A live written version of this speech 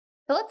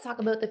So let's talk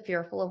about the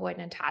fearful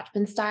avoidant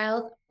attachment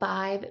styles,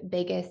 five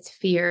biggest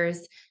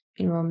fears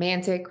in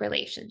romantic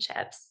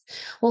relationships.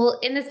 Well,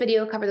 in this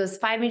video, we'll cover those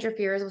five major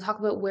fears. We'll talk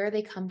about where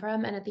they come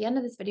from. And at the end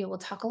of this video, we'll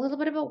talk a little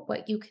bit about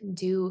what you can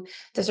do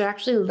to start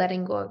actually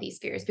letting go of these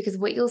fears. Because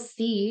what you'll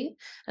see,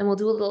 and we'll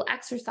do a little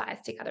exercise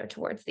together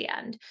towards the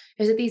end,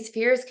 is that these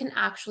fears can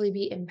actually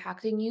be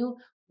impacting you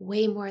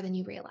way more than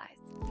you realize.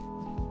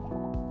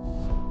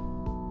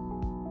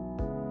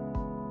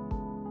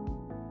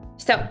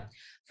 So,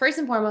 first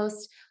and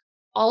foremost,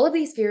 all of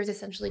these fears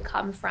essentially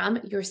come from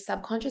your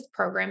subconscious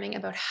programming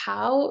about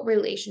how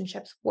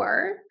relationships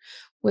were,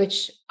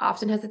 which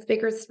often has its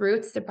biggest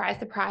roots, surprise,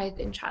 surprise,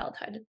 in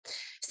childhood.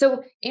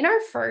 So, in our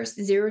first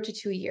 0 to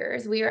 2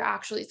 years, we are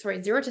actually,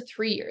 0 to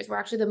 3 years, we're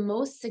actually the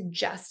most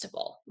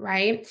suggestible,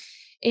 right?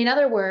 In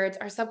other words,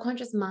 our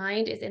subconscious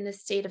mind is in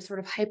this state of sort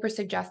of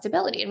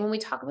hypersuggestibility. And when we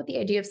talk about the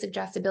idea of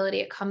suggestibility,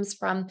 it comes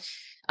from,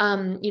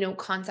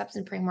 concepts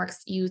and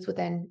frameworks used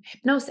within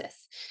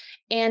hypnosis.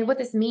 And what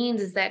this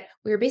means is that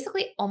we're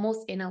basically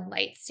almost in a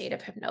light state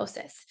of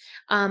hypnosis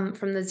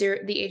from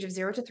the age of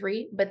 0 to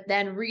 3, but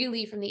then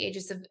really from the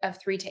ages of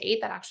 3 to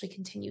 8, that actually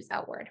continues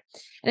outward.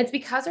 And it's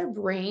because our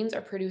brains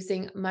are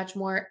producing many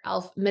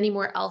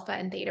more alpha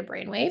and theta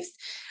brain waves.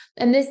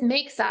 And this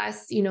makes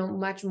us,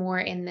 much more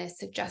in this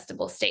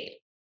suggestible state.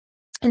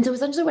 And so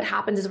essentially what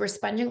happens is we're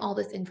sponging all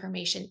this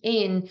information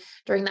in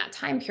during that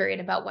time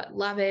period about what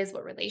love is,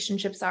 what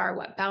relationships are,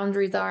 what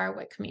boundaries are,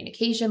 what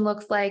communication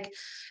looks like.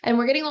 And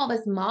we're getting all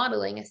this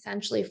modeling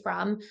essentially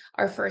from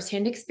our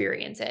firsthand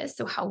experiences.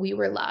 So how we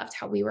were loved,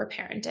 how we were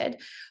parented,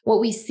 what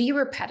we see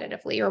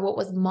repetitively or what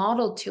was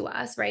modeled to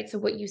us, right? So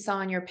what you saw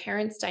in your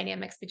parents'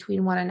 dynamics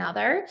between one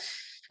another.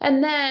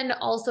 And then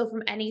also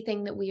from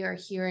anything that we are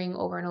hearing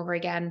over and over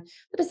again,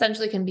 that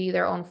essentially can be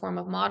their own form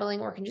of modeling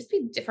or can just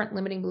be different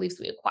limiting beliefs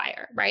we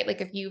acquire, right? Like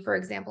if you, for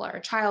example, are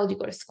a child, you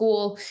go to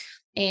school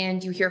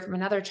and you hear from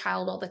another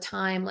child all the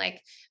time,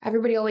 like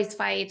everybody always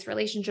fights,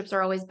 relationships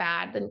are always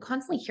bad, then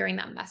constantly hearing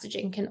that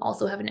messaging can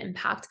also have an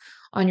impact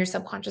on your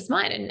subconscious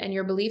mind and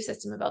your belief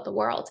system about the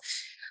world.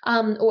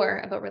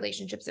 Or about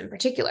relationships in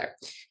particular.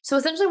 So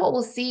essentially what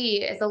we'll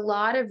see is a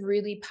lot of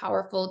really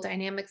powerful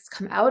dynamics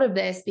come out of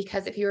this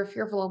because if you're a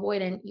fearful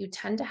avoidant, you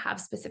tend to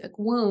have specific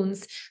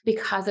wounds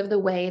because of the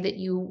way that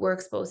you were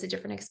exposed to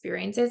different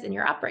experiences in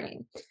your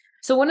upbringing.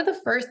 So one of the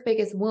first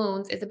biggest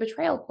wounds is a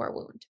betrayal core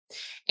wound.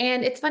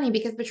 And it's funny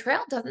because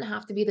betrayal doesn't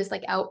have to be this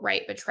like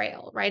outright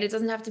betrayal, right? It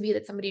doesn't have to be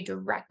that somebody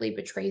directly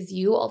betrays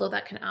you, although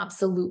that can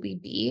absolutely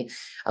be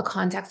a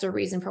context or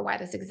reason for why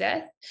this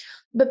exists.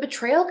 But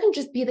betrayal can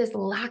just be this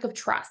lack of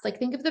trust. Like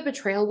think of the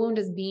betrayal wound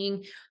as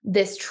being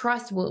this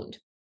trust wound.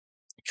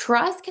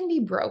 Trust can be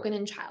broken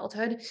in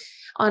childhood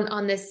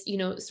on this,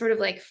 sort of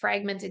like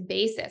fragmented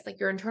basis. Like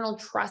your internal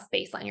trust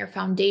baseline, your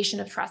foundation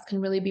of trust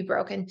can really be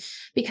broken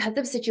because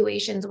of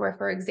situations where,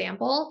 for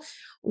example,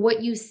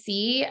 what you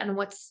see and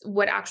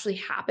what actually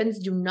happens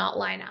do not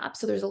line up.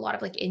 So there's a lot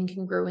of like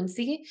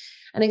incongruency.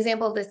 An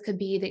example of this could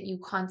be that you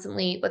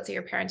constantly, let's say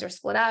your parents are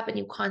split up and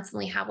you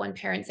constantly have one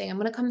parent saying, I'm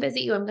going to come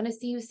visit you, I'm going to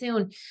see you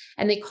soon.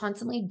 And they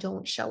constantly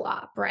don't show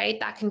up, right?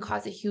 That can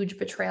cause a huge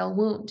betrayal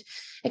wound.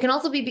 It can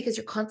also be because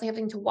you're constantly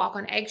having to walk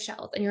on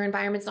eggshells and your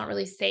environment's not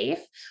really safe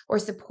or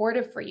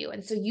supportive for you.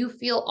 And so you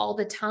feel all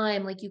the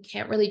time like you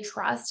can't really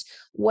trust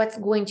what's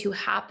going to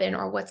happen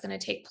or what's going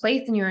to take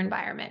place in your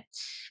environment.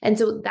 And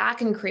so that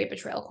can create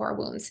betrayal core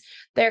wounds.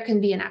 There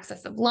can be an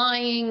excess of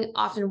lying.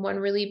 Often one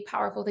really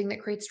powerful thing that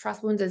creates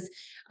trust wounds is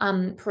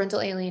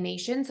parental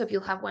alienation. So if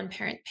you'll have one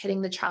parent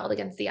pitting the child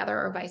against the other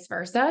or vice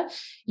versa,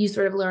 you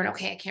sort of learn,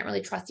 okay, I can't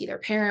really trust either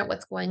parent.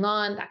 What's going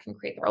on? That can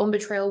create their own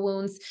betrayal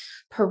wounds.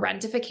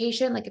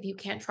 Parentification, like if you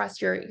can't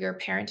trust your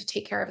parent to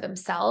take care of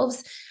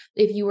themselves,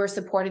 if you are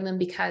supporting them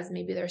because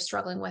maybe they're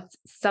struggling with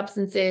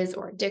substances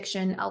or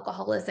addiction,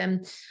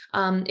 alcoholism,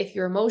 if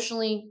you're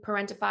emotionally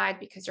parentified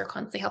because you're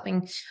constantly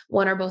helping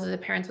one or both of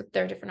the parents with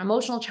their different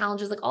emotional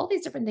challenges, like all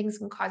these different things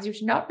can cause you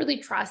to not really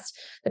trust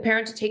the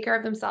parent to take care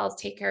of themselves,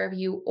 take care of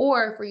you,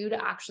 or for you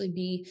to actually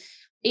be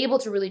able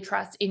to really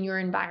trust in your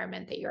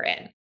environment that you're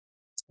in.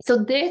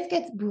 So this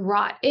gets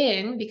brought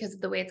in because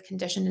of the way it's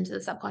conditioned into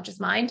the subconscious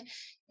mind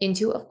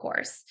into, of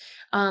course,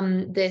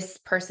 this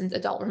person's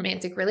adult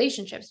romantic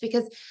relationships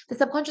because the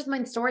subconscious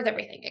mind stores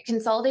everything. It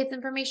consolidates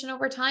information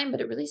over time, but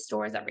it really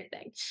stores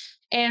everything.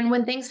 And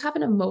when things have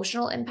an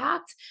emotional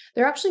impact,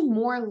 they're actually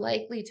more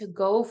likely to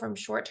go from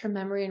short-term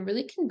memory and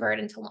really convert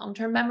into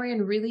long-term memory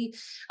and really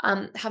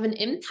have an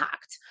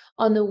impact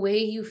on the way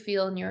you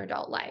feel in your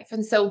adult life.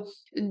 And so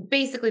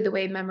basically the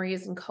way memory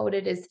is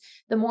encoded is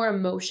the more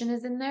emotion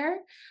is in there,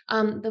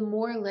 the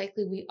more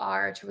likely we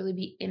are to really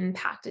be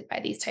impacted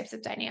by these types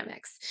of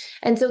dynamics.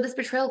 And so this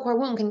betrayal core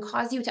wound can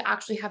cause you to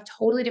actually have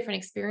totally different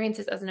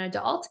experiences as an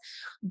adult,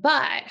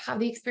 but have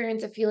the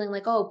experience of feeling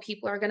like, oh,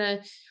 people are going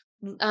to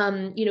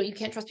you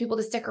can't trust people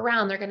to stick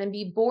around. They're going to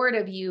be bored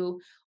of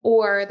you,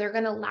 or they're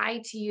going to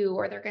lie to you,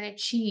 or they're going to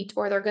cheat,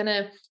 or they're going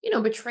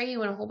to, betray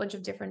you in a whole bunch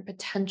of different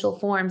potential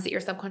forms that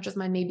your subconscious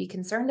mind may be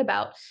concerned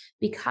about.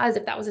 Because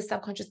if that was a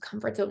subconscious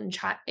comfort zone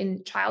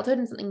in childhood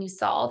and something you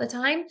saw all the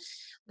time,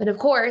 Then of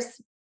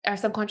course, our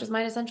subconscious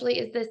mind essentially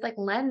is this like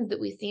lens that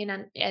we see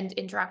and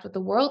interact with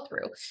the world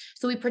through.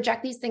 So we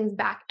project these things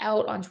back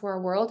out onto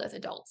our world as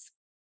adults.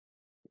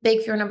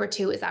 Big fear number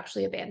two is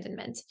actually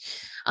abandonment.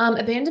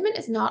 Abandonment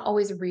is not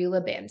always real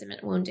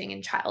abandonment wounding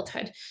in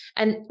childhood.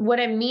 And what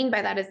I mean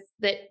by that is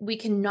that we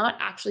cannot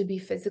actually be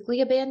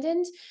physically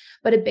abandoned,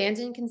 but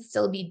abandonment can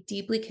still be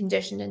deeply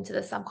conditioned into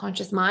the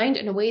subconscious mind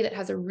in a way that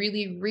has a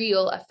really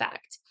real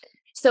effect.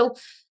 So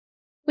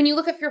when you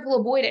look at fearful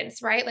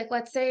avoidance, right? Like,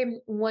 let's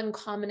say one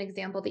common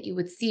example that you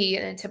would see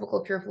in a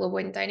typical fearful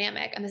avoidant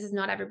dynamic, and this is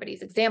not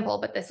everybody's example,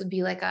 but this would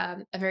be like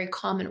a very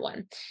common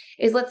one,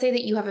 is let's say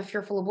that you have a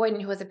fearful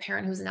avoidant who has a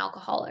parent who's an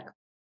alcoholic.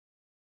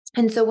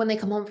 And so when they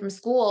come home from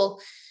school,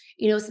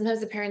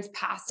 sometimes the parents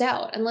passed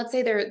out. And let's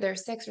say they're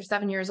 6 or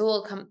 7 years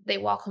old, they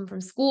walk home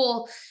from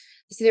school,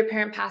 they see their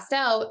parent passed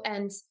out,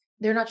 and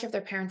they're not sure if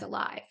their parent's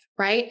alive,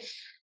 right?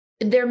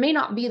 There may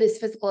not be this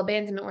physical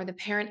abandonment where the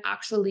parent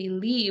actually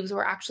leaves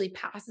or actually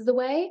passes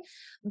away,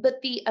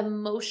 but the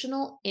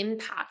emotional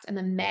impact and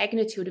the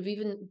magnitude of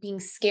even being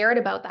scared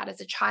about that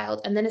as a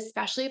child, and then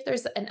especially if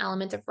there's an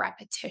element of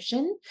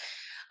repetition,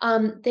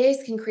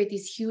 this can create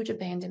these huge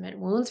abandonment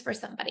wounds for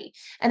somebody.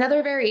 And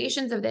other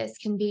variations of this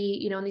can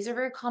be, and these are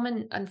very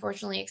common,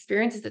 unfortunately,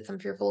 experiences that some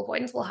fearful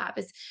avoidants will have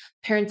is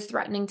parents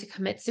threatening to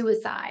commit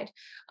suicide,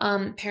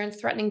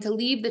 parents threatening to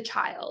leave the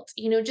child,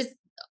 just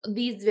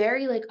these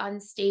very like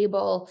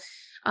unstable,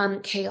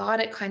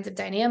 chaotic kinds of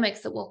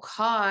dynamics that will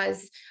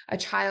cause a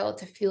child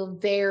to feel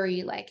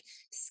very like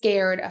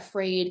scared,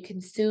 afraid,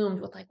 consumed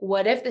with like,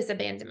 what if this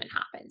abandonment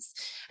happens?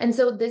 And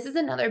so this is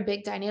another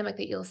big dynamic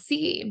that you'll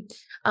see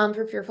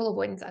for fearful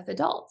avoidance as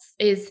adults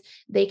is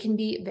they can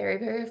be very,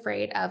 very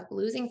afraid of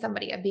losing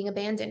somebody, of being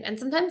abandoned. And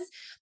sometimes,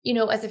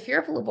 as a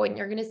fearful avoidant,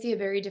 you're going to see a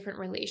very different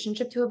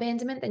relationship to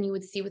abandonment than you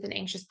would see with an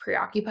anxious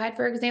preoccupied,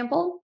 for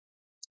example.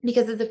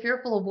 Because as a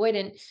fearful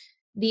avoidant,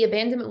 the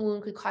abandonment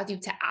wound could cause you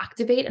to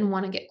activate and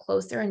want to get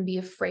closer and be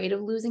afraid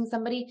of losing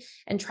somebody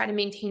and try to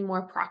maintain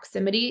more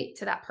proximity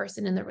to that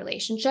person in the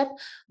relationship.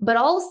 But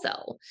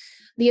also,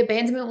 the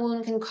abandonment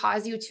wound can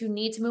cause you to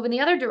need to move in the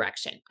other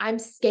direction. I'm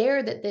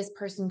scared that this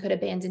person could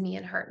abandon me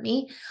and hurt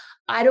me.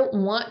 I don't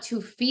want to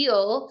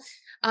feel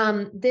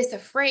this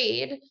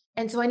afraid.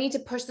 And so I need to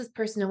push this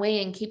person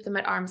away and keep them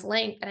at arm's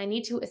length. And I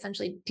need to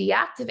essentially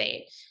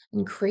deactivate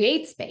and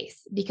create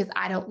space because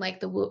I don't like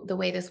the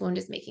way this wound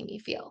is making me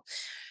feel.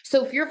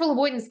 So fearful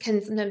avoidance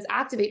can sometimes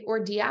activate or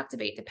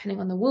deactivate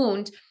depending on the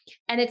wound.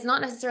 And it's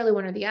not necessarily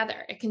one or the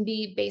other. It can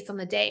be based on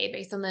the day,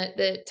 based on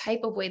the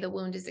type of way the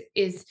wound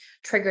is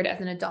triggered as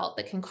an adult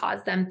that can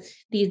cause them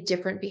these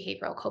different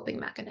behavioral coping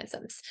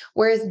mechanisms.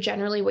 Whereas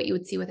generally what you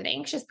would see with an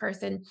anxious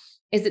person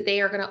is that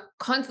they are going to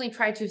constantly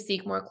try to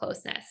seek more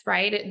closeness,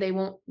 right? They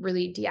won't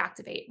really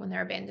deactivate when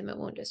their abandonment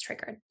wound is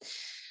triggered.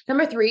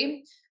 Number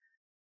three,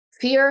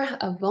 fear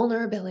of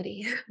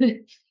vulnerability.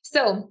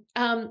 So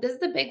this is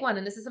the big one,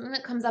 and this is something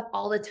that comes up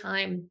all the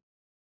time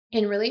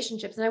in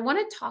relationships. And I want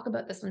to talk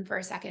about this one for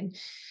a second.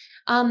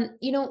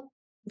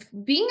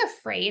 Being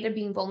afraid of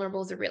being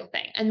vulnerable is a real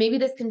thing. And maybe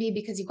this can be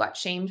because you got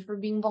shamed for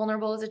being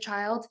vulnerable as a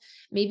child.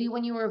 Maybe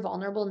when you were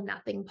vulnerable,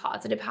 nothing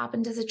positive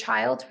happened as a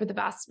child for the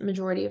vast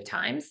majority of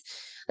times.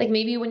 Like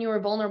maybe when you were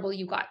vulnerable,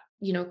 you got,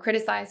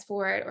 criticized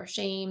for it or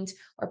shamed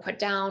or put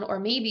down, or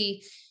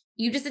maybe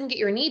you just didn't get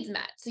your needs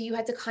met. So you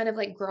had to kind of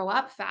like grow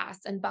up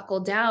fast and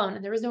buckle down.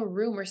 And there was no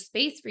room or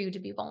space for you to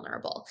be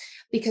vulnerable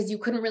because you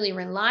couldn't really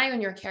rely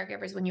on your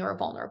caregivers when you were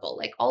vulnerable.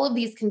 Like all of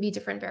these can be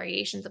different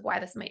variations of why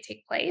this might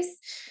take place.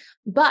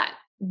 But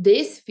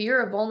this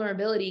fear of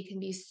vulnerability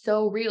can be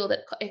so real that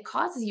it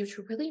causes you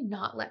to really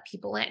not let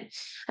people in.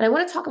 And I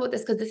want to talk about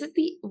this because this is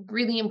the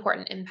really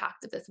important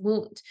impact of this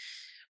wound.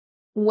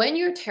 When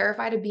you're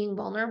terrified of being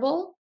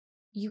vulnerable,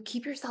 you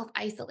keep yourself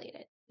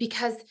isolated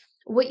because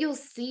what you'll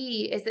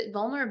see is that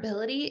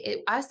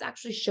vulnerability, us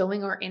actually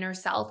showing our inner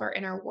self, our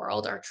inner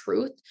world, our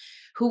truth,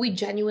 who we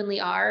genuinely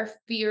are,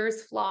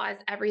 fears, flaws,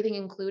 everything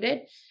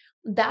included,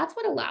 that's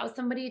what allows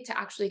somebody to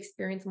actually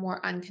experience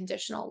more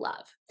unconditional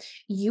love.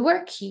 You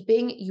are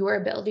keeping your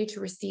ability to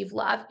receive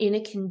love in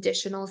a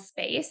conditional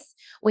space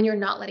when you're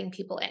not letting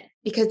people in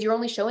because you're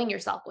only showing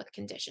yourself with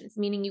conditions,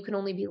 meaning you can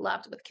only be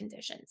loved with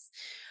conditions.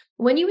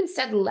 When you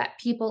instead let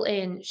people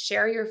in,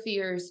 share your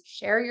fears,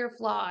 share your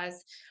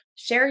flaws,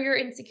 share your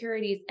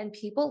insecurities, and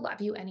people love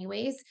you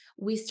anyways,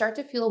 we start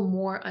to feel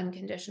more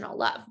unconditional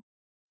love.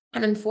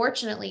 And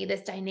unfortunately,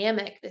 this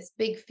dynamic, this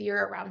big fear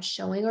around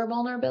showing our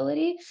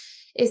vulnerability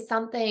is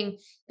something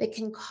that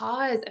can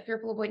cause a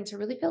fearful avoidant to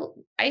really feel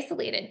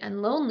isolated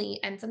and lonely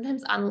and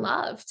sometimes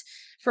unloved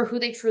for who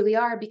they truly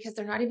are because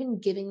they're not even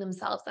giving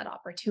themselves that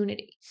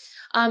opportunity.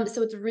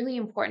 So it's really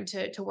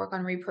important to work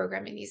on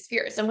reprogramming these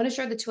fears. So I'm going to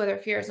share the two other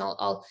fears and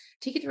I'll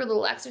take you through a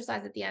little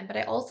exercise at the end. But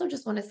I also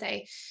just want to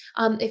say,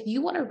 if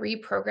you want to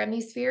reprogram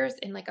these fears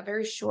in like a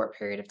very short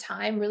period of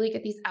time, really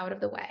get these out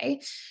of the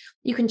way,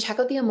 you can check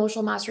out the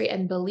Emotional Mastery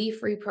and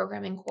Belief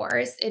Reprogramming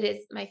course. It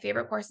is my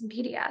favorite course in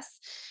PDS.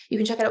 You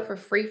can check it out for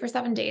free for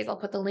 7 days. I'll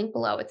put the link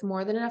below. It's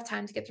more than enough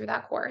time to get through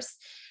that course.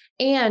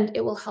 And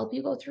it will help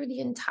you go through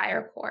the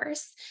entire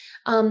course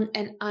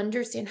and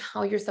understand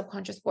how your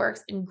subconscious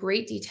works in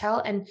great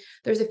detail. And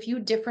there's a few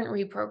different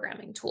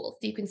reprogramming tools.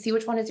 So you can see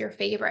which one is your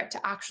favorite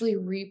to actually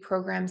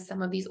reprogram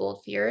some of these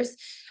old fears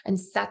and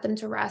set them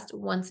to rest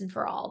once and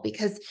for all.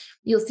 Because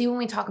you'll see when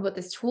we talk about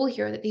this tool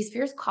here that these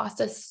fears cost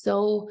us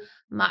so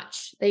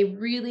much. They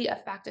really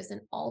affect us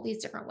in all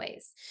these different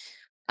ways.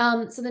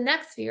 So the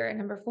next fear,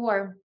 number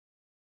 4,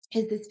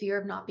 is this fear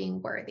of not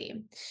being worthy.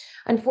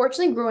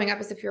 Unfortunately, growing up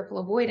as a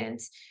fearful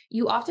avoidant,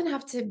 you often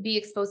have to be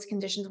exposed to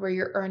conditions where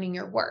you're earning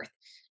your worth.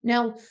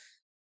 Now,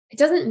 it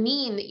doesn't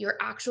mean that you're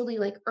actually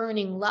like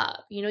earning love.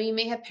 You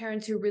may have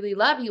parents who really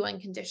love you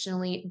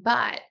unconditionally,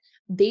 but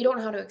they don't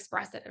know how to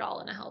express it at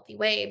all in a healthy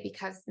way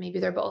because maybe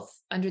they're both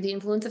under the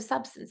influence of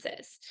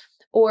substances.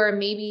 Or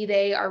maybe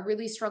they are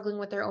really struggling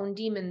with their own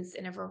demons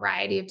in a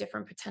variety of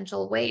different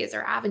potential ways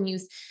or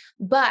avenues.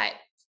 But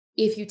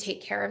if you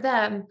take care of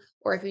them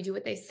or if you do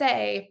what they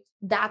say,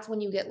 that's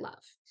when you get love.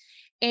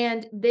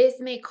 And this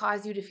may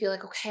cause you to feel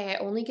like, okay, I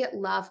only get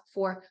love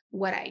for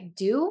what I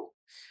do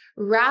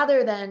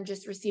rather than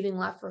just receiving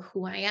love for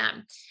who I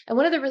am. And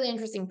one of the really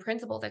interesting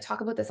principles, I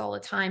talk about this all the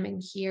time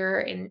and here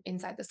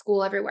inside the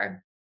school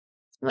everywhere.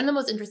 One of the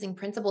most interesting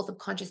principles of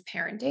conscious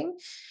parenting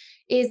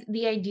is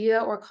the idea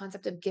or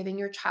concept of giving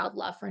your child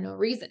love for no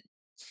reason.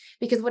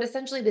 Because what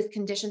essentially this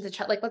conditions a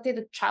child, like let's say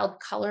the child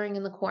coloring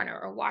in the corner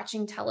or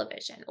watching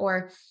television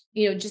or,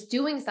 just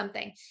doing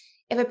something.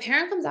 If a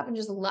parent comes up and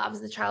just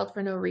loves the child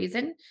for no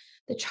reason,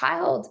 the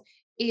child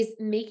is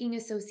making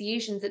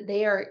associations that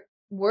they are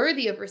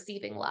worthy of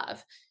receiving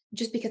love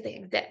just because they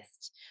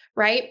exist,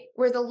 right?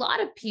 Whereas a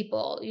lot of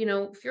people,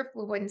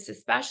 fearful avoidance,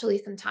 especially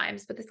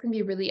sometimes, but this can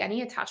be really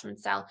any attachment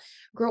style,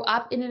 grow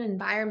up in an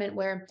environment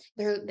where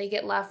they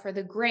get love for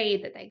the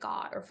grade that they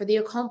got or for the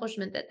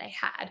accomplishment that they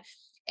had.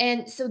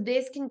 And so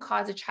this can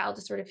cause a child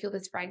to sort of feel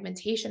this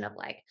fragmentation of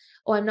like,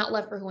 oh, I'm not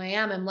loved for who I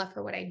am. I'm loved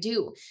for what I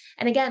do.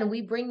 And again,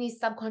 we bring these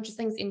subconscious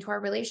things into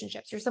our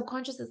relationships. Your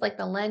subconscious is like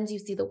the lens you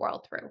see the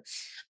world through.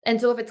 And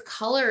so if it's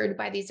colored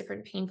by these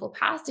different painful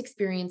past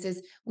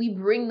experiences, we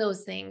bring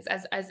those things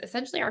as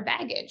essentially our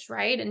baggage,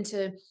 right?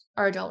 Into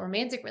our adult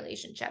romantic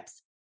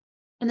relationships.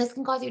 And this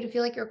can cause you to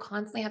feel like you're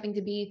constantly having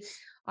to be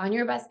on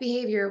your best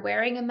behavior,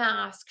 wearing a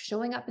mask,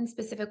 showing up in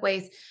specific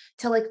ways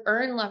to like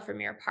earn love from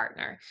your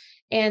partner.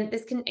 And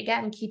this can,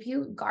 again, keep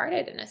you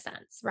guarded in a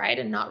sense, right?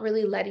 And not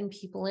really letting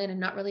people in and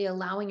not really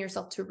allowing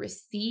yourself to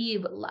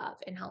receive love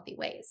in healthy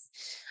ways,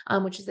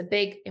 which is a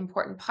big,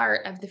 important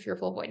part of the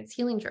fearful avoidance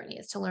healing journey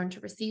is to learn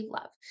to receive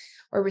love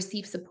or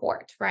receive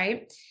support,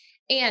 right?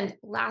 And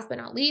last but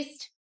not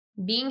least,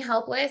 being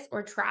helpless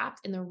or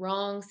trapped in the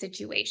wrong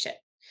situation.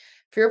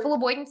 Fearful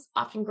avoidants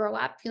often grow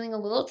up feeling a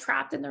little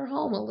trapped in their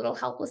home, a little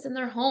helpless in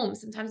their home,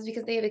 sometimes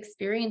because they have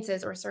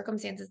experiences or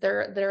circumstances that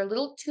are a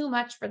little too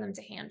much for them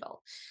to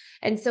handle.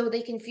 And so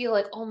they can feel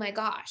like, oh my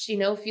gosh,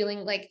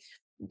 feeling like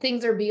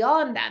things are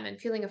beyond them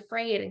and feeling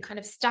afraid and kind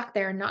of stuck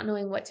there and not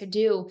knowing what to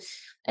do.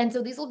 And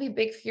so these will be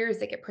big fears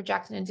that get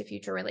projected into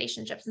future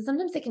relationships. And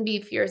sometimes they can be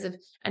fears of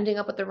ending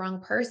up with the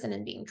wrong person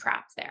and being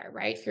trapped there,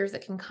 right? Fears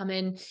that can come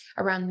in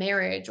around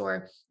marriage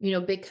or,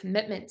 big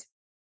commitment.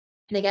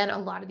 And again, a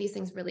lot of these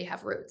things really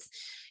have roots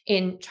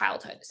in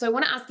childhood. So I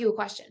want to ask you a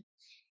question.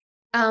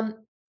 Um,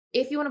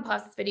 if you want to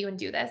pause this video and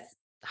do this,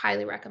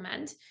 highly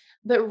recommend.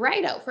 But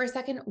write out for a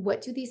second,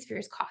 what do these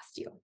fears cost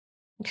you?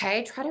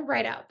 Okay, try to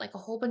write out like a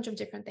whole bunch of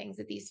different things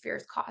that these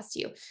fears cost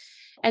you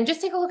and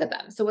just take a look at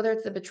them. So, whether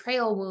it's the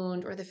betrayal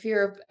wound or the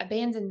fear of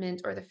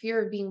abandonment or the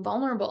fear of being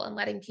vulnerable and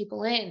letting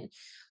people in,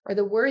 or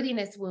the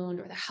worthiness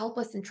wound or the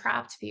helpless and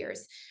trapped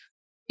fears,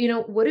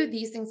 what do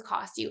these things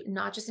cost you,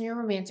 not just in your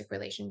romantic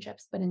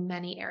relationships, but in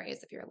many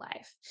areas of your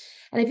life?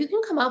 And if you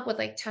can come up with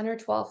like 10 or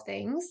 12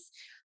 things,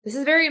 this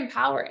is very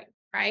empowering,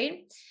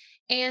 right?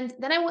 And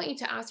then I want you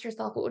to ask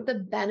yourself, what would the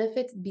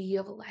benefits be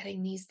of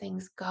letting these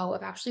things go,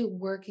 of actually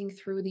working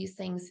through these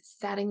things,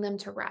 setting them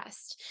to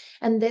rest?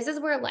 And this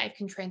is where life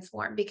can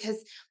transform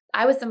because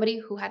I was somebody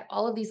who had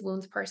all of these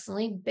wounds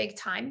personally, big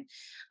time,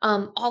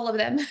 all of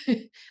them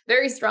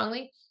very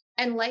strongly.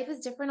 And life is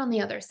different on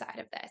the other side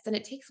of this. And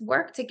it takes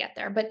work to get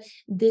there, but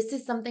this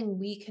is something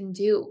we can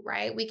do,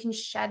 right? We can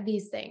shed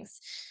these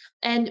things.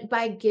 And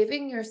by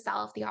giving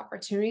yourself the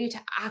opportunity to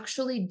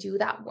actually do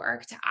that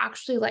work, to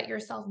actually let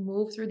yourself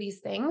move through these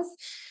things,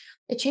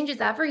 it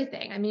changes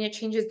everything. I mean, it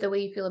changes the way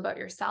you feel about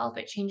yourself.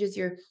 It changes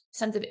your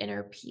sense of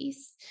inner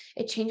peace.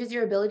 It changes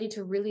your ability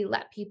to really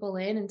let people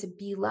in and to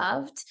be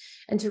loved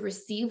and to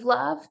receive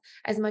love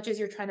as much as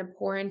you're trying to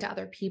pour into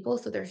other people.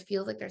 So there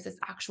feels like there's this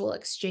actual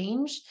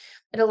exchange.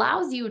 It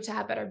allows you to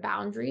have better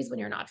boundaries when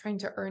you're not trying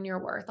to earn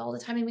your worth all the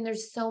time. I mean,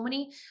 there's so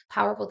many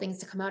powerful things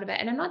to come out of it.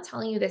 And I'm not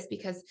telling you this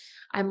because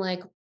I'm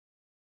like,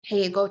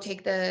 hey, go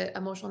take the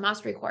emotional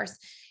mastery course.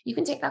 You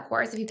can take that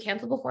course. If you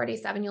cancel before day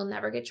 7, you'll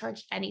never get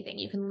charged anything.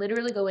 You can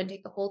literally go and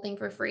take the whole thing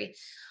for free.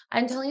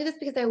 I'm telling you this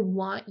because I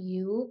want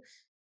you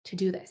to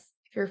do this.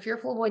 If you're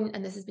fearful avoidant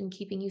and this has been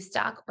keeping you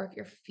stuck, or if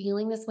you're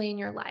feeling this way in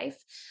your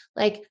life,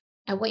 like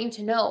I want you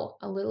to know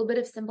a little bit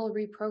of simple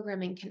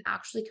reprogramming can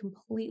actually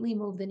completely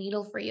move the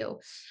needle for you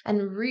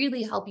and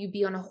really help you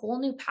be on a whole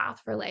new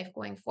path for life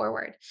going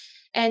forward.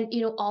 And,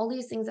 all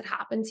these things that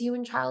happened to you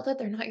in childhood,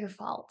 they're not your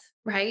fault,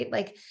 right?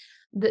 Like,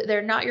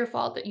 they're not your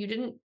fault that you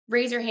didn't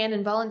raise your hand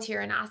and volunteer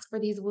and ask for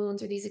these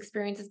wounds or these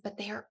experiences, but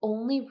they are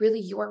only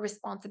really your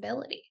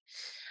responsibility.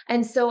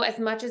 And so, as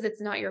much as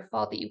it's not your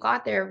fault that you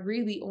got there,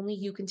 really only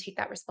you can take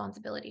that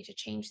responsibility to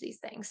change these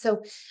things.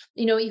 So,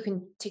 you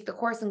can take the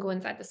course and go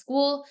inside the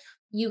school.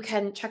 You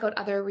can check out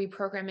other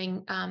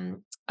reprogramming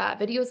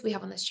videos we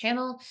have on this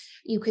channel.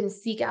 You can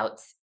seek out,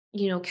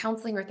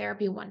 counseling or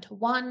therapy one to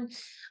one,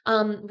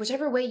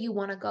 whichever way you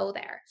want to go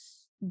there.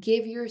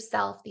 Give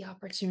yourself the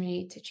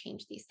opportunity to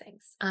change these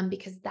things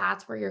because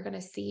that's where you're going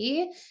to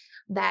see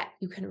that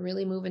you can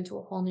really move into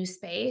a whole new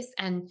space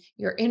and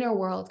your inner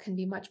world can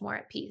be much more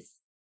at peace.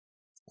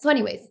 So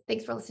anyways,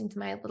 thanks for listening to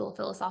my little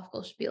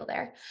philosophical spiel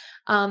there.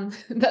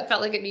 That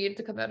felt like it needed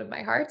to come out of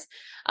my heart.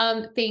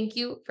 Thank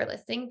you for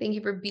listening. Thank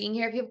you for being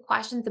here. If you have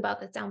questions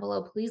about this down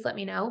below, please let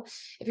me know.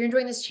 If you're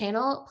enjoying this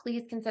channel,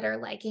 please consider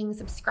liking,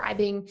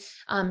 subscribing,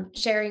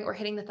 sharing, or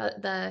hitting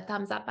the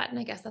thumbs up button.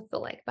 I guess that's the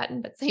like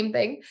button, but same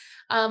thing.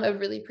 I would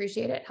really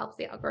appreciate it. It helps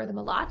the algorithm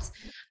a lot.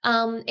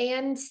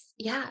 And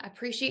yeah,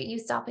 appreciate you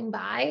stopping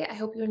by. I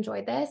hope you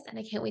enjoyed this, and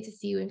I can't wait to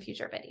see you in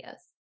future videos.